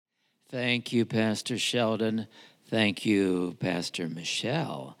Thank you, Pastor Sheldon. Thank you, Pastor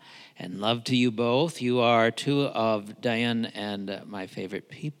Michelle. And love to you both. You are two of Diane and my favorite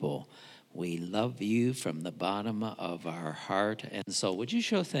people. We love you from the bottom of our heart. And so would you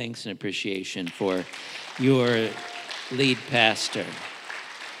show thanks and appreciation for your lead pastor?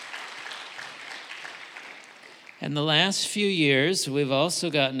 And the last few years, we've also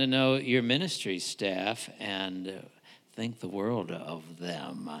gotten to know your ministry staff and think the world of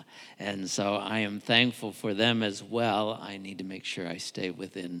them. And so I am thankful for them as well. I need to make sure I stay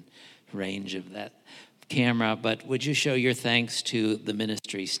within range of that camera. But would you show your thanks to the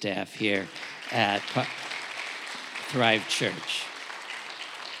ministry staff here at Thrive Church?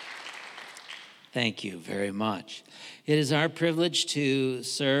 Thank you very much. It is our privilege to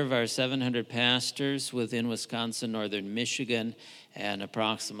serve our 700 pastors within Wisconsin, northern Michigan, and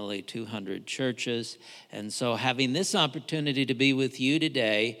approximately 200 churches. And so having this opportunity to be with you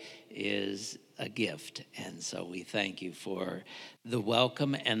today is a gift. And so we thank you for the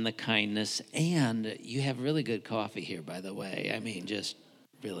welcome and the kindness. And you have really good coffee here, by the way. I mean, just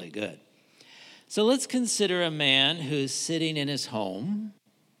really good. So let's consider a man who's sitting in his home.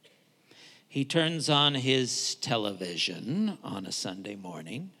 He turns on his television on a Sunday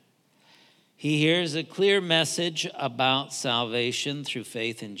morning. He hears a clear message about salvation through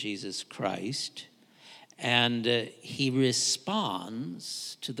faith in Jesus Christ, and he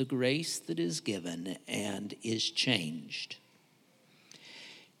responds to the grace that is given and is changed.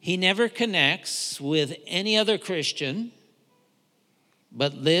 He never connects with any other Christian,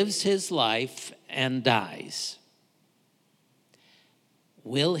 but lives his life and dies.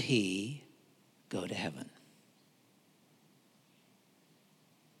 Will he go to heaven?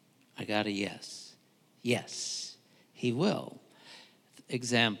 I got a yes. Yes, he will.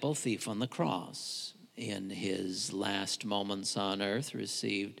 Example, thief on the cross. In his last moments on earth,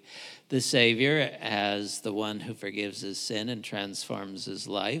 received the Savior as the one who forgives his sin and transforms his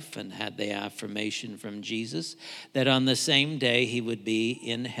life, and had the affirmation from Jesus that on the same day he would be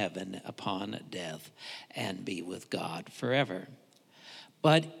in heaven upon death and be with God forever.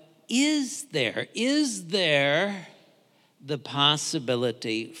 But is there the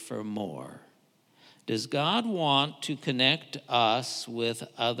possibility for more? Does God want to connect us with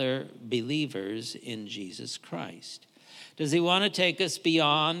other believers in Jesus Christ? Does he want to take us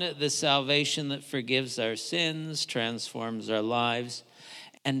beyond the salvation that forgives our sins, transforms our lives?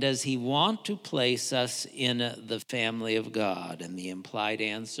 And does he want to place us in the family of God? And the implied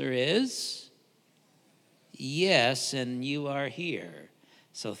answer is yes, and you are here.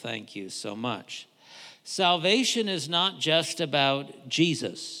 So thank you so much. Salvation is not just about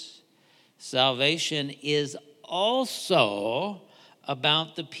Jesus. Salvation is also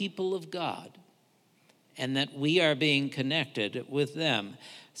about the people of God, and that we are being connected with them.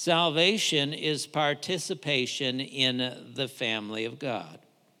 Salvation is participation in the family of God.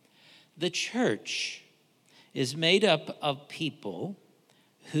 The church is made up of people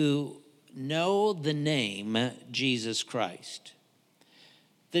who know the name Jesus Christ.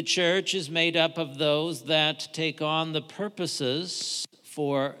 The church is made up of those that take on the purposes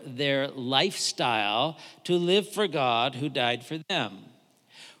for their lifestyle to live for God who died for them.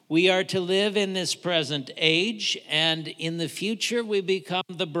 We are to live in this present age, and in the future we become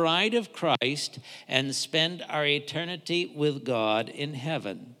the bride of Christ and spend our eternity with God in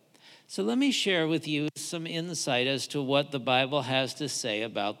heaven. So let me share with you some insight as to what the Bible has to say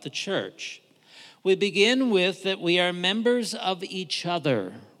about the church. We begin with that we are members of each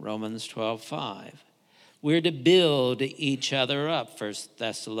other, Romans 12:5. We're to build each other up, 1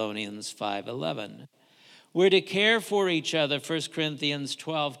 Thessalonians 5:11. We're to care for each other, 1 Corinthians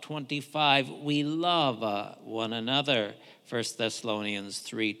 12:25. We love one another, 1 Thessalonians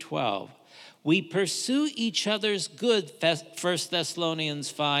 3:12. We pursue each other's good, 1 Thessalonians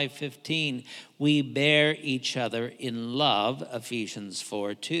 5:15. We bear each other in love, Ephesians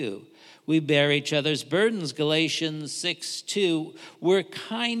 4:2. We bear each other's burdens, Galatians 6:2. We're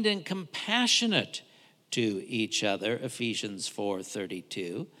kind and compassionate to each other, Ephesians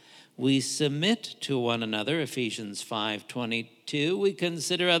 4:32. We submit to one another, Ephesians 5:22. We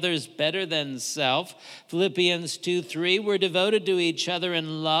consider others better than self, Philippians 2:3. We're devoted to each other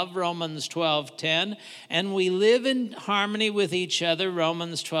in love, Romans 12:10. And we live in harmony with each other,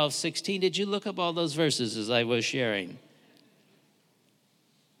 Romans 12:16. Did you look up all those verses as I was sharing?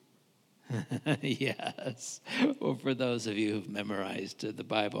 Yes. Well, for those of you who've memorized the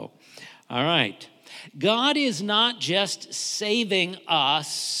Bible. All right. God is not just saving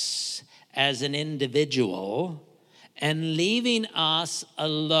us as an individual and leaving us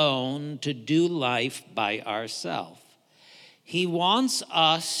alone to do life by ourselves. He wants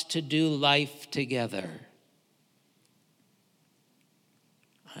us to do life together.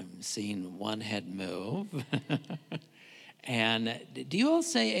 I'm seeing one head move. And do you all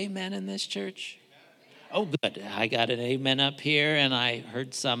say amen in this church? Oh, good. I got an amen up here, and I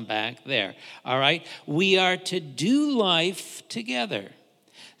heard some back there. All right. We are to do life together.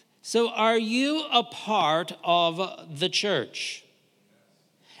 So are you a part of the church?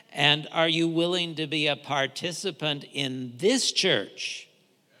 And are you willing to be a participant in this church?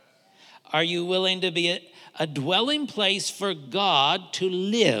 Are you willing to be a dwelling place for God to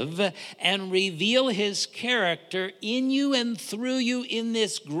live and reveal his character in you and through you in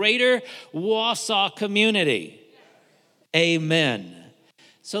this greater Wausau community? Amen.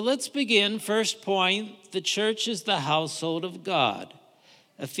 So let's begin. First point, the church is the household of God.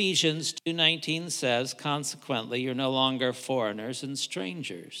 Ephesians 2:19 says, consequently, you're no longer foreigners and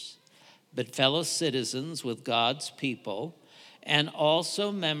strangers, but fellow citizens with God's people and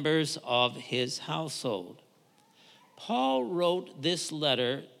also members of his household. Paul wrote this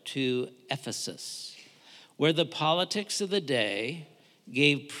letter to Ephesus, where the politics of the day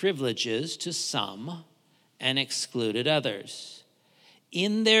gave privileges to some and excluded others.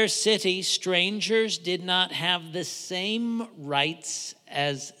 In their city, strangers did not have the same rights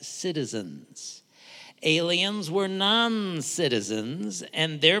as citizens. Aliens were non-citizens,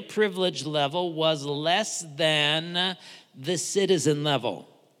 and their privilege level was less than the citizen level.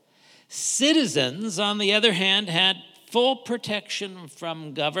 Citizens, on the other hand, had full protection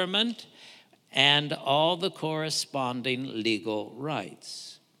from government and all the corresponding legal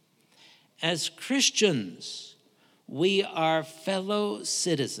rights. As Christians, we are fellow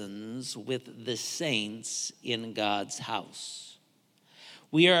citizens with the saints in God's house.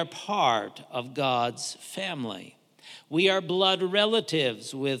 We are part of God's family. We are blood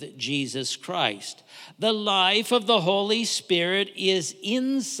relatives with Jesus Christ. The life of the Holy Spirit is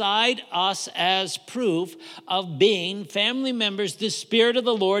inside us as proof of being family members. The Spirit of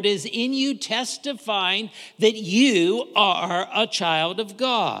the Lord is in you, testifying that you are a child of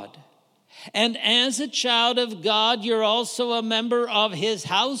God. And as a child of God, you're also a member of his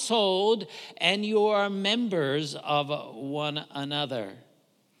household, and you are members of one another.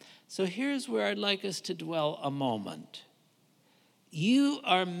 So here's where I'd like us to dwell a moment. You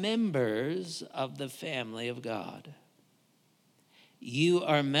are members of the family of God. You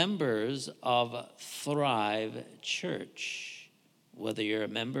are members of Thrive Church. Whether you're a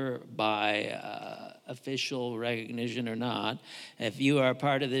member by official recognition or not, if you are a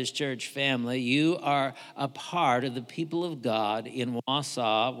part of this church family, you are a part of the people of God in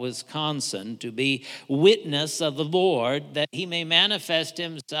Wausau, Wisconsin, to be witness of the Lord, that he may manifest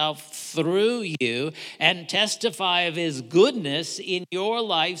himself through you and testify of his goodness in your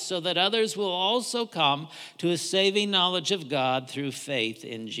life so that others will also come to a saving knowledge of God through faith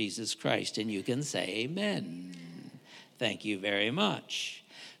in Jesus Christ. And you can say amen. Thank you very much.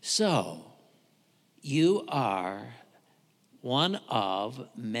 So, you are one of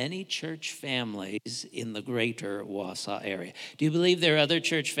many church families in the greater Wausau area. Do you believe there are other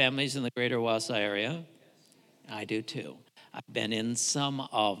church families in the greater Wausau area? I do too. I've been in some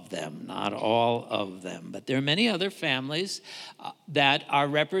of them, not all of them, but there are many other families that are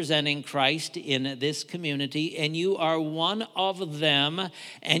representing Christ in this community, and you are one of them,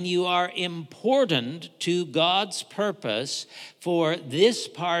 and you are important to God's purpose for this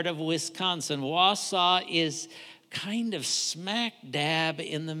part of Wisconsin. Wausau is kind of smack dab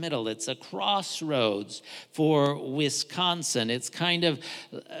in the middle. It's a crossroads for Wisconsin. It's kind of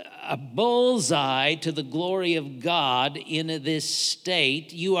a bullseye to the glory of God in this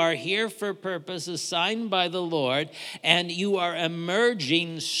state. You are here for purpose assigned by the Lord, and you are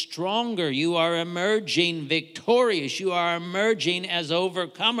emerging stronger. You are emerging victorious. You are emerging as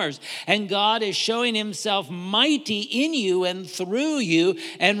overcomers. And God is showing himself mighty in you and through you,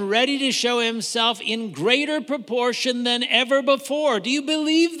 and ready to show himself in greater proportion than ever before. Do you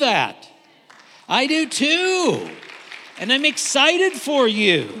believe that? I do too. And I'm excited for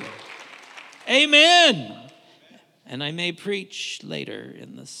you. Amen. And I may preach later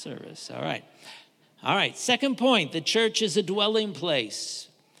in the service. All right. Second point, the church is a dwelling place.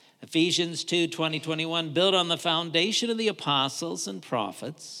 Ephesians 2:20-21, built on the foundation of the apostles and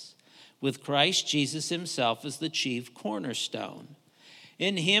prophets, with Christ Jesus himself as the chief cornerstone.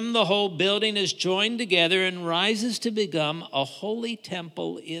 In him, the whole building is joined together and rises to become a holy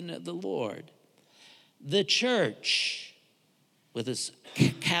temple in the Lord. The church, with a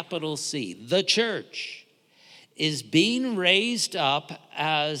capital C, the church, is being raised up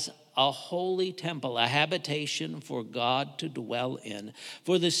as a holy temple, a habitation for God to dwell in,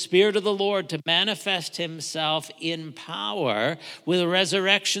 for the Spirit of the Lord to manifest himself in power with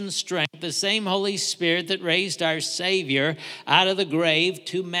resurrection strength, the same Holy Spirit that raised our Savior out of the grave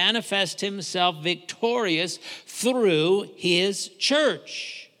to manifest himself victorious through his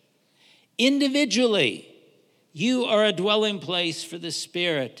church. Individually, you are a dwelling place for the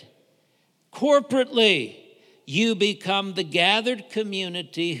Spirit. Corporately, you become the gathered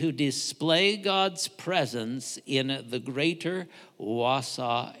community who display God's presence in the greater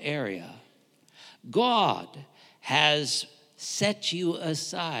Wausau area. God has set you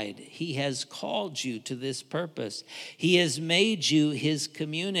aside. He has called you to this purpose. He has made you his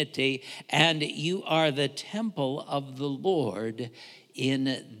community, and you are the temple of the Lord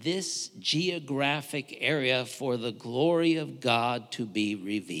in this geographic area for the glory of God to be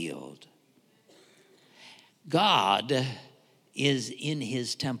revealed. God is in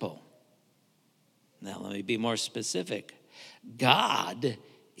his temple. Now, let me be more specific. God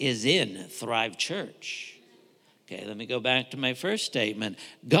is in Thrive Church. Okay, let me go back to my first statement.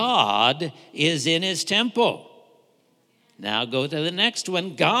 God is in his temple. Now go to the next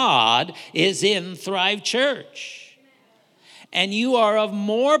one. God is in Thrive Church. And you are of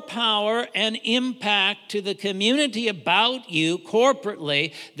more power and impact to the community about you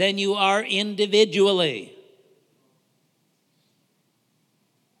corporately than you are individually.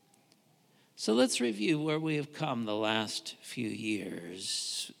 So let's review where we have come the last few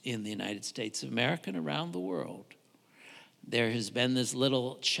years in the United States of America and around the world. There has been this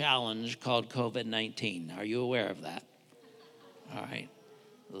little challenge called COVID-19. Are you aware of that? All right,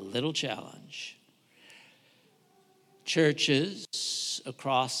 a little challenge. Churches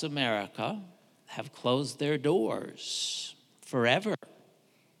across America have closed their doors forever.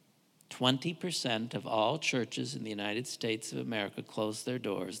 20% of all churches in the United States of America closed their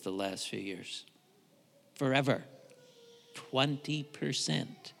doors the last few years. Forever. 20%.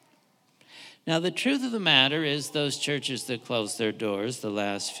 Now, the truth of the matter is those churches that closed their doors the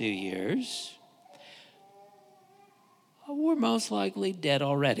last few years were most likely dead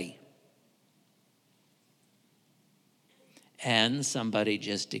already. And somebody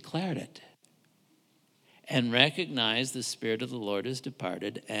just declared it and recognized the Spirit of the Lord has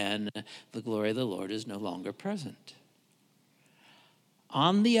departed and the glory of the Lord is no longer present.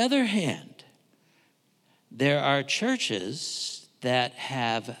 On the other hand, there are churches that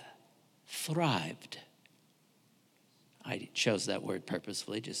have thrived. I chose that word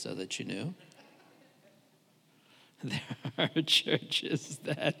purposefully just so that you knew. There are churches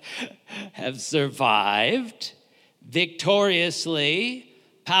that have survived victoriously,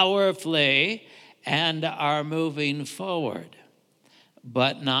 powerfully, and are moving forward,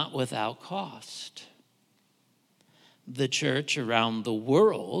 but not without cost. The church around the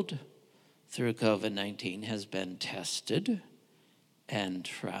world through COVID-19 has been tested and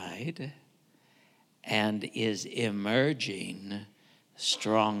tried and is emerging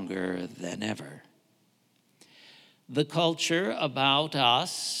stronger than ever. The culture about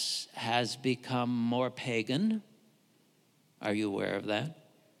us has become more pagan. Are you aware of that?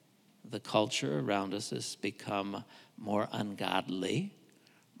 The culture around us has become more ungodly,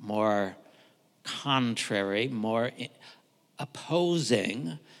 more contrary, more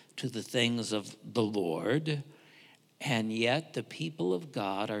opposing to the things of the Lord. And yet the people of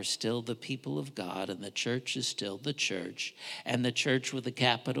God are still the people of God, and the church is still the church. And the church with a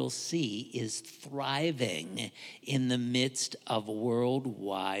capital C is thriving in the midst of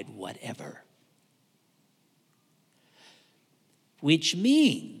worldwide whatever. Which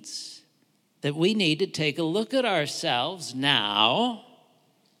means that we need to take a look at ourselves now,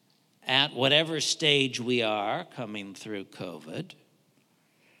 at whatever stage we are coming through COVID.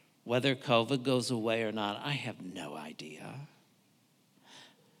 Whether COVID goes away or not, I have no idea.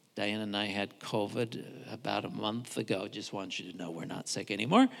 Diane and I had COVID about a month ago. Just want you to know we're not sick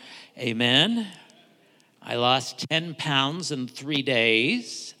anymore. Amen. I lost 10 pounds in 3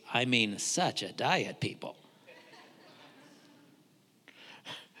 days. I mean, such a diet, people.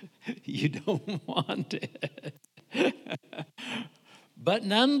 You don't want it. But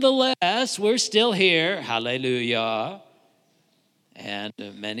nonetheless, we're still here. Hallelujah. And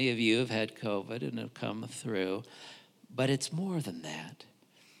many of you have had COVID and have come through. But it's more than that.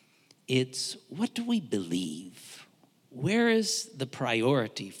 It's what do we believe? Where is the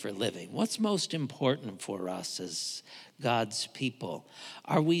priority for living? What's most important for us as God's people?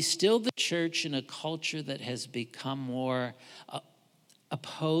 Are we still the church in a culture that has become more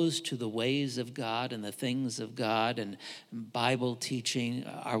opposed to the ways of God and the things of God and Bible teaching?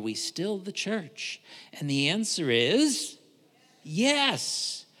 Are we still the church? And the answer is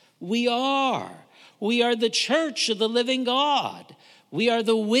yes. We are. We are the church of the living God. We are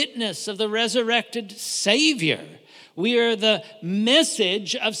the witness of the resurrected Savior. We are the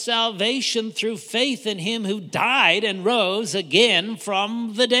message of salvation through faith in him who died and rose again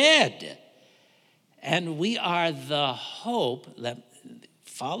from the dead. And we are the hope,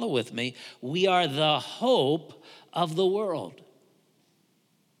 follow with me, we are the hope of the world.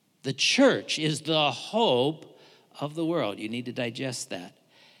 The church is the hope of the world. You need to digest that.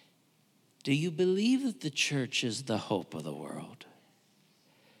 Do you believe that the church is the hope of the world?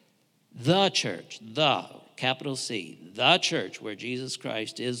 The church, the, capital C, the church where Jesus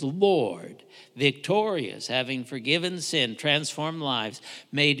Christ is Lord, victorious, having forgiven sin, transformed lives,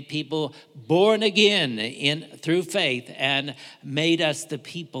 made people born again through faith, and made us the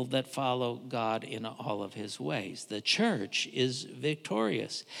people that follow God in all of his ways. The church is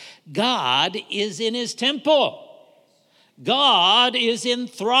victorious. God is in his temple. God is in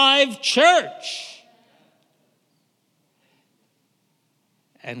Thrive Church.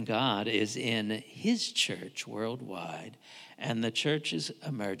 And God is in his church worldwide. And the church is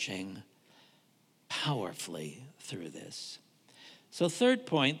emerging powerfully through this. So third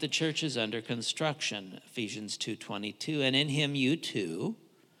point, the church is under construction. Ephesians 2:22. And in him you too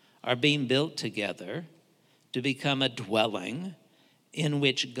are being built together to become a dwelling in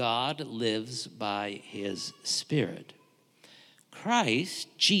which God lives by his Spirit. Christ,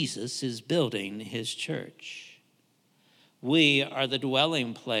 Jesus, is building his church. We are the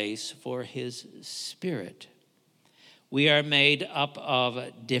dwelling place for his Spirit. We are made up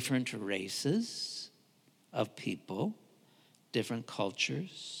of different races of people, different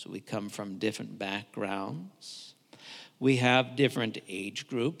cultures. We come from different backgrounds. We have different age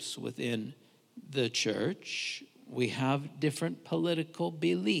groups within the church. We have different political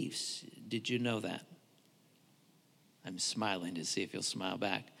beliefs. Did you know that? I'm smiling to see if you'll smile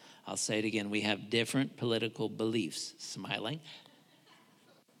back. I'll say it again. We have different political beliefs. Smiling.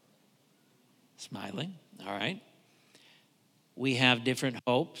 Smiling. All right. We have different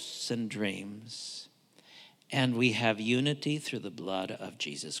hopes and dreams. And we have unity through the blood of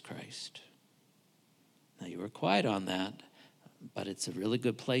Jesus Christ. Now, you were quiet on that, but it's a really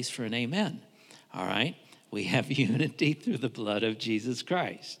good place for an amen. All right. We have unity through the blood of Jesus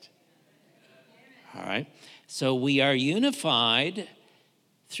Christ. All right. So we are unified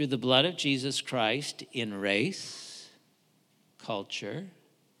through the blood of Jesus Christ in race, culture,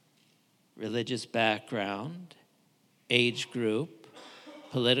 religious background, age group,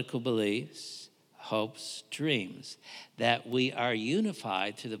 political beliefs, hopes, dreams. That we are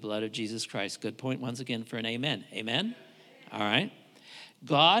unified through the blood of Jesus Christ. Good point once again for an amen. Amen? All right.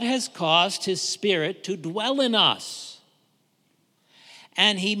 God has caused his Spirit to dwell in us.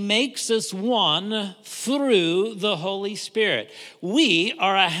 And he makes us one through the Holy Spirit. We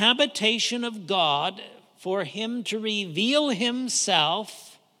are a habitation of God for him to reveal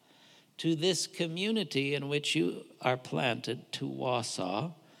himself to this community in which you are planted, to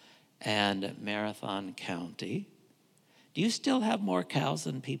Wausau and Marathon County. Do you still have more cows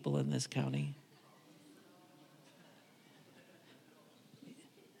than people in this county?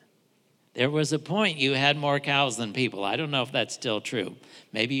 There was a point you had more cows than people. I don't know if that's still true.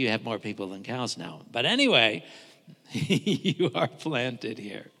 Maybe you have more people than cows now. But anyway, you are planted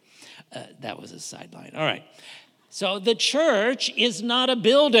here. That was a sideline. All right. So the church is not a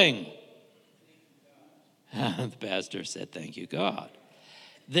building. The pastor said, thank you, God.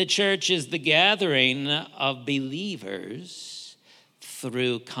 The church is the gathering of believers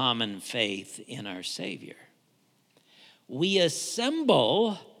through common faith in our Savior. We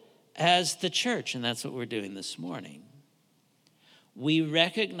assemble as the church, and that's what we're doing this morning. We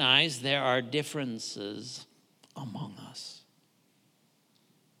recognize there are differences among us.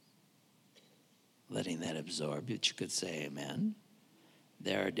 Letting that absorb, but you could say amen.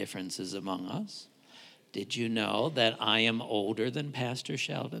 There are differences among us. Did you know that I am older than Pastor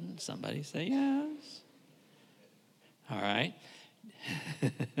Sheldon? Somebody say yes. All right.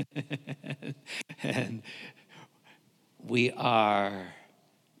 And we are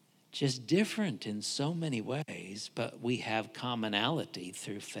just different in so many ways, but we have commonality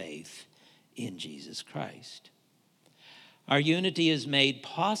through faith in Jesus Christ. Our unity is made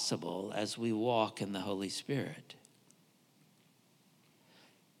possible as we walk in the Holy Spirit.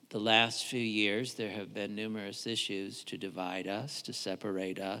 The last few years, there have been numerous issues to divide us, to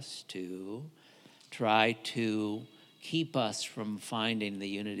separate us, to try to keep us from finding the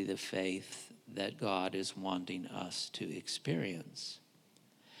unity of the faith that God is wanting us to experience.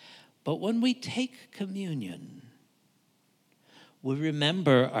 But when we take communion, we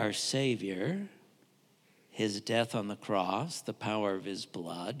remember our Savior, his death on the cross, the power of his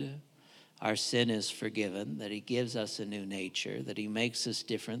blood. Our sin is forgiven, that he gives us a new nature, that he makes us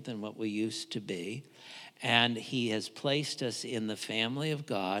different than what we used to be. And he has placed us in the family of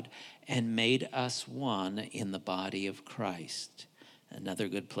God and made us one in the body of Christ. Another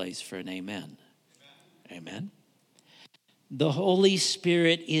good place for an amen. Amen. The Holy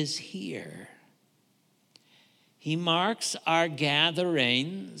Spirit is here. He marks our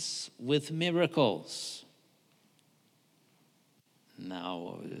gatherings with miracles.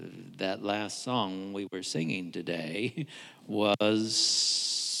 Now, that last song we were singing today was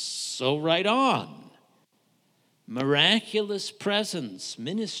so right on. Miraculous presence,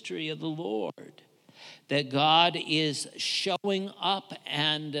 ministry of the Lord, that God is showing up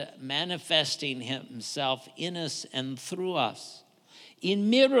and manifesting himself in us and through us, in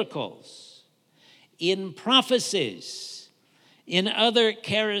miracles, in prophecies, in other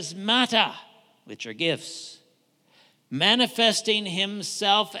charismata, which are gifts, manifesting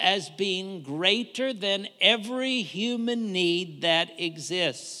himself as being greater than every human need that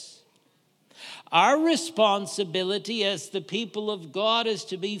exists. Our responsibility as the people of God is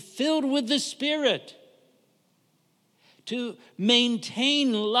to be filled with the Spirit, to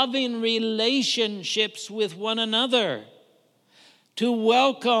maintain loving relationships with one another, to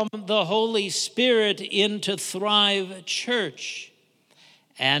welcome the Holy Spirit into Thrive Church,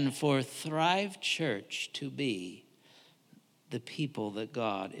 and for Thrive Church to be the people that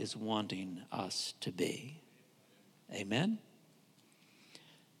God is wanting us to be. Amen?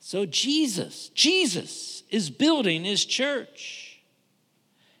 So Jesus is building his church.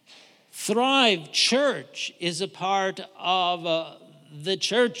 Thrive Church is a part of the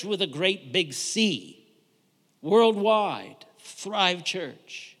church with a great big C, worldwide, Thrive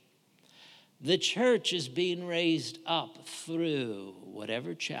Church. The church is being raised up through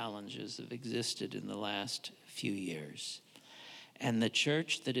whatever challenges have existed in the last few years. And the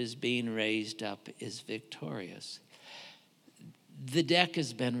church that is being raised up is victorious. The deck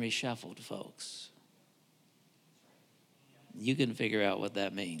has been reshuffled, folks. You can figure out what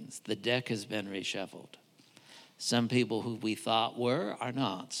that means. The deck has been reshuffled. Some people who we thought were are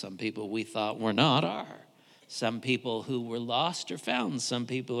not. Some people we thought were not are. Some people who were lost are found. Some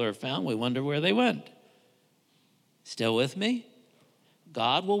people are found. We wonder where they went. Still with me?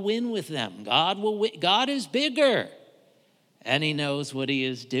 God will win with them. God will win. God is bigger. And he knows what he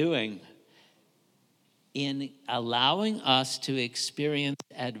is doing in allowing us to experience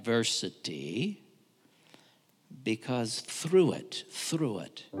adversity, because through it,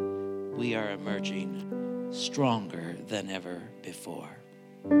 we are emerging stronger than ever before.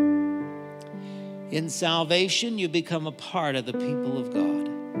 In salvation, you become a part of the people of God.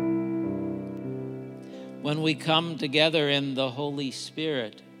 When we come together in the Holy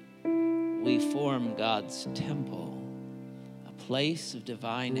Spirit, we form God's temple, place of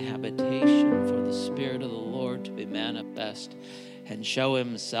divine habitation for the Spirit of the Lord to be manifest and show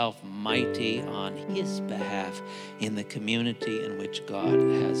himself mighty on his behalf in the community in which God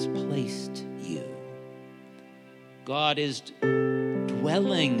has placed you. God is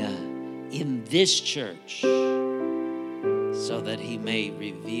dwelling in this church so that he may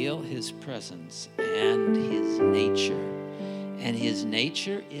reveal his presence and his nature. And his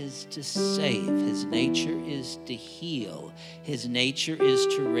nature is to save. His nature is to heal. His nature is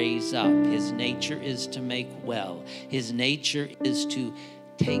to raise up. His nature is to make well. His nature is to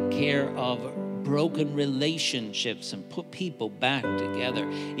take care of broken relationships and put people back together.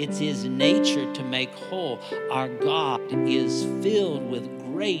 It's his nature to make whole. Our God is filled with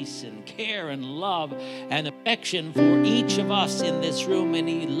grace and care and love and affection for each of us in this room, and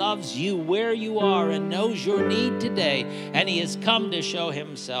he loves you where you are and knows your need today, and he has come to show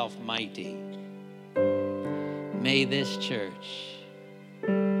himself mighty. May this church be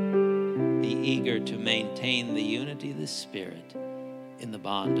eager to maintain the unity of the Spirit in the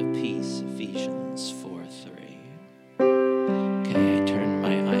bond of peace, Ephesians 4:3. Okay, I turned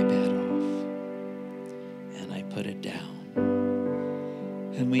my iPad off and I put it down.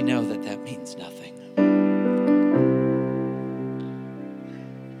 And we know that that means nothing.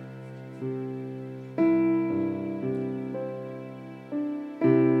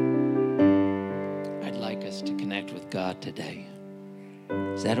 I'd like us to connect with God today.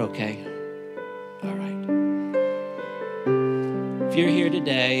 Is that okay? All right. If you're here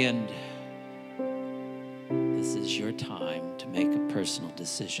today and this is your time to make a personal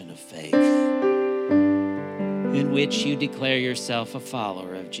decision of faith, in which you declare yourself a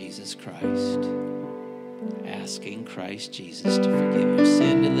follower of Jesus Christ, asking Christ Jesus to forgive your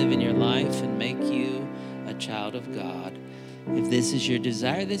sin, to live in your life and make you a child of God, If this is your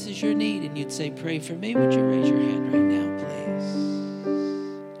desire, this is your need, and you'd say, pray for me, would you raise your hand right now, please?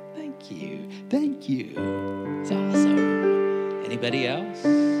 Thank you. Thank you. It's awesome. Anybody else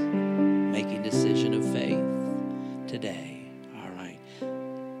making decision of faith today? All right.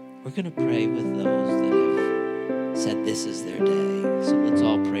 We're going to pray with those that have said this is their day. So let's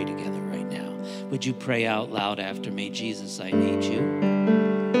all pray together right now. Would you pray out loud after me? Jesus, I need you.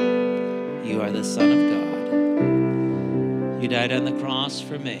 You are the Son of God. You died on the cross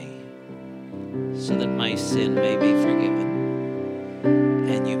for me so that my sin may be forgiven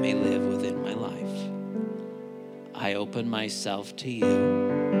and you may live within my life. I open myself to you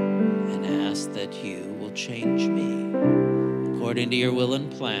and ask that you will change me according to your will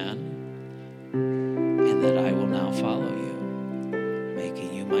and plan, and that I will now follow you,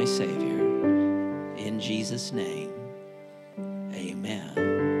 making you my Savior. In Jesus' name, amen.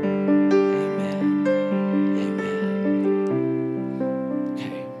 Amen. Amen.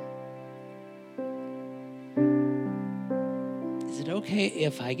 Okay. Is it okay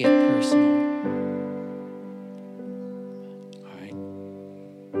if I get personal? All right.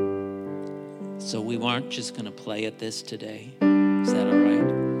 So we aren't just going to play at this today. Is that all right?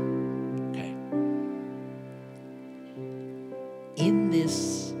 Okay.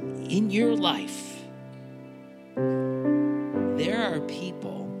 In your life, there are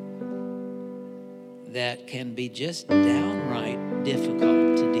people that can be just downright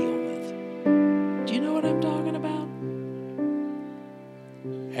difficult to deal with. Do you know what I'm talking about?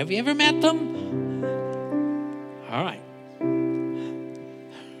 Have you ever met them? All right.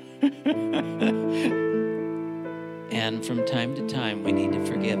 And from time to time, we need to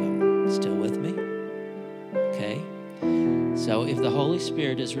forgive them. Still with me? Okay? So if the Holy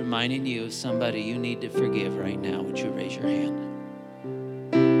Spirit is reminding you of somebody you need to forgive right now, would you raise your hand?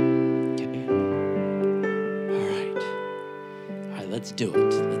 Okay. All right. All right, let's do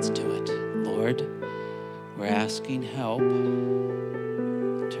it. Let's do it. Lord, we're asking help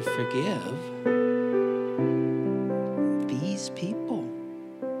to forgive these people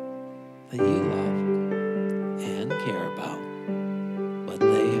that you love and care about, but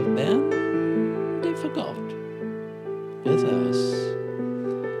they have been difficult with us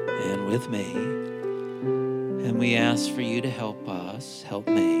and with me, and we ask for you to help us, help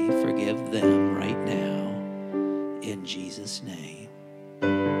me forgive them right now in Jesus' name,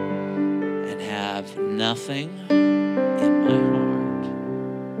 and have nothing in my heart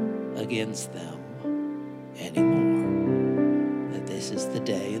against them anymore. That this is the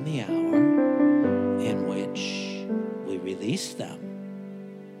day and the hour in which we release them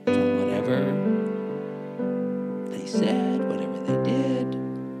from whatever they said, whatever they did,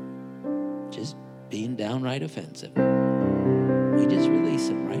 just being downright offensive. We just release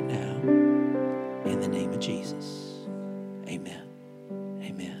them right now in the name of Jesus. Amen.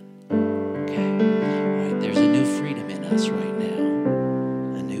 Amen. Okay. All right, there's a new freedom in us right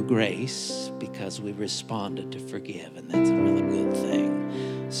now, a new grace, because we responded to forgive, and that's a really good thing.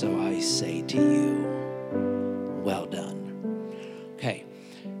 So I say to you, well done. Okay,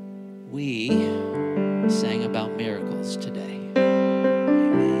 we sang about miracles today.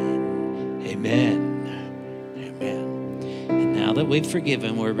 Amen. Amen. Amen. And now that we've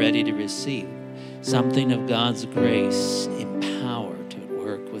forgiven, we're ready to receive something of God's grace empowered to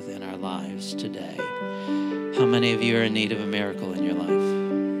work within our lives today. How many of you are in need of a miracle in your life?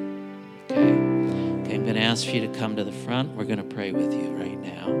 Okay. Okay, I'm going to ask for you to come to the front. We're going to pray with you right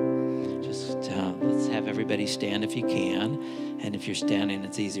now. Just let's have everybody stand if you can. And if you're standing,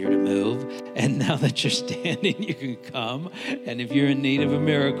 it's easier to move. And now that you're standing, you can come. And if you're in need of a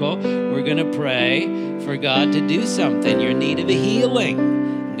miracle, we're going to pray for God to do something. You're in need of a healing.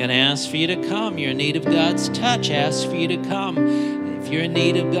 I'm going to ask for you to come. You're in need of God's touch. Ask for you to come. If you're in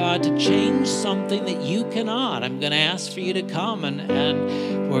need of God to change something that you cannot, I'm going to ask for you to come.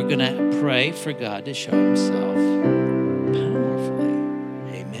 And we're going to pray for God to show himself powerfully.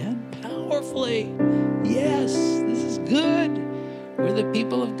 Amen. Powerfully. Yes, this is good. We're the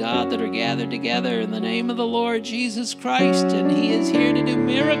people of God that are gathered together in the name of the Lord Jesus Christ, and he is here to do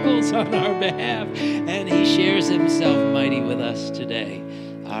miracles on our behalf, and he shares himself mighty with us today.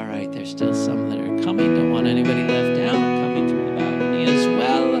 All right, there's still some that are coming. Don't want anybody left out. Coming through the balcony as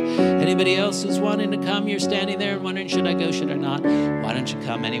well. Anybody else who's wanting to come, you're standing there and wondering, should I go, should I not? Why don't you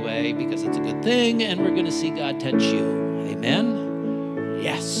come anyway, because it's a good thing, and we're going to see God touch you. Amen?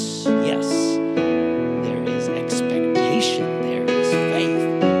 Yes, yes. There is expectation. There is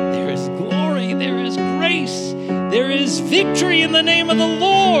faith. There is glory. There is grace. There is victory in the name of the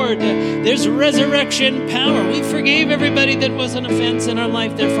Lord. There's resurrection power. We forgave everybody that was an offense in our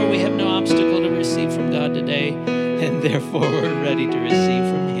life. Therefore, we have no obstacle to receive from God today. And and therefore we're ready to receive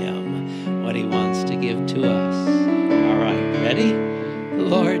from him what he wants to give to us. All right, ready?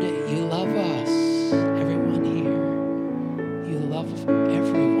 Lord, you love us, everyone here. You love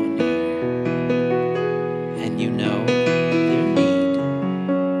everyone here. And you know their need.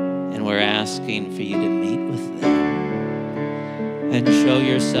 And we're asking for you to meet with them and show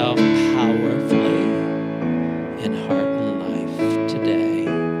yourself powerfully in heart and life today.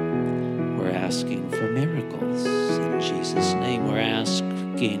 We're asking for miracles in Jesus' name. We're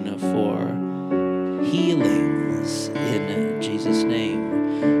asking for healings in Jesus'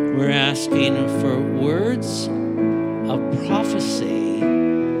 name. We're asking for words of prophecy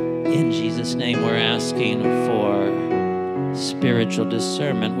in Jesus' name. We're asking for spiritual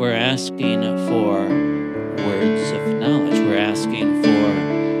discernment. We're asking for words of knowledge. We're asking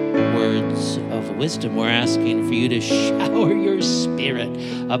for words of wisdom. We're asking for you to shower your spirit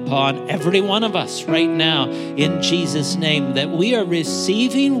upon every one of us right now in Jesus' name, that we are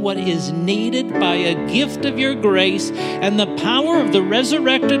receiving what is needed by a gift of your grace, and the power of the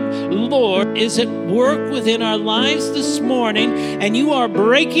resurrected Lord is at work within our lives this morning, and you are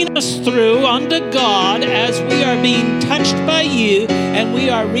breaking us through unto God as we are being touched by you, and we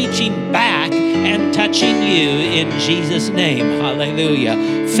are reaching back and touching you in Jesus' name.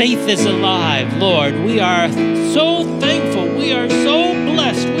 Hallelujah. Faith is alive, Lord. We are so thankful. We are so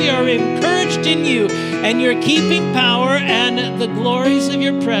blessed. We are encouraged in you and your keeping power and the glories of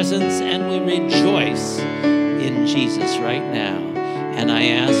your presence, and we rejoice in Jesus right now. And I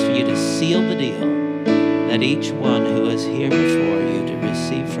ask for you to seal the deal that each one who is here before you to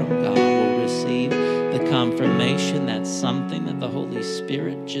receive from God will receive the confirmation that something that the Holy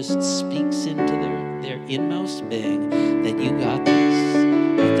Spirit just speaks into their inmost being, that you got this.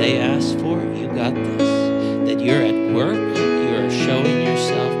 What they asked for, you got this. That you're at work, you're showing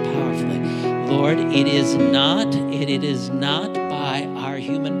yourself powerfully. Lord, it is not by our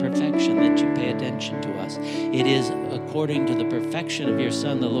human perfection that you pay attention to us. It is according to the perfection of your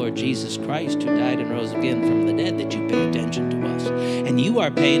Son, the Lord Jesus Christ, who died and rose again from the dead, that you pay attention to us. And you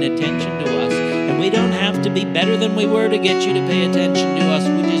are paying attention to us. And we don't have to be better than we were to get you to pay attention to us.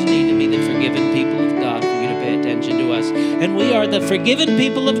 We just need to be the forgiven people of God for you to pay attention to us. And we are the forgiven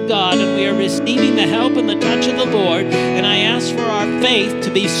people of God, and we are receiving the help and the touch of the Lord. And I ask for our faith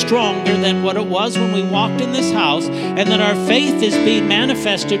to be stronger than what it was when we walked in this house, and that our faith is being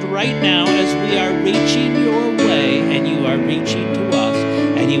manifested right now as we are reaching your way, and you are reaching to us,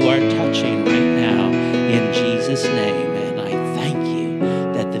 and you are touching right now in Jesus' name. And I thank you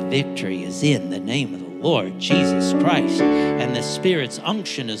that the victory is in the name of the Lord Jesus Christ, and the Spirit's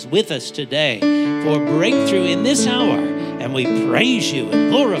unction is with us today for breakthrough in this hour. And we praise you and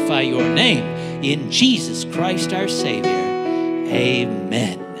glorify your name in Jesus Christ our Savior.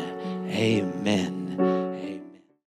 Amen. Amen.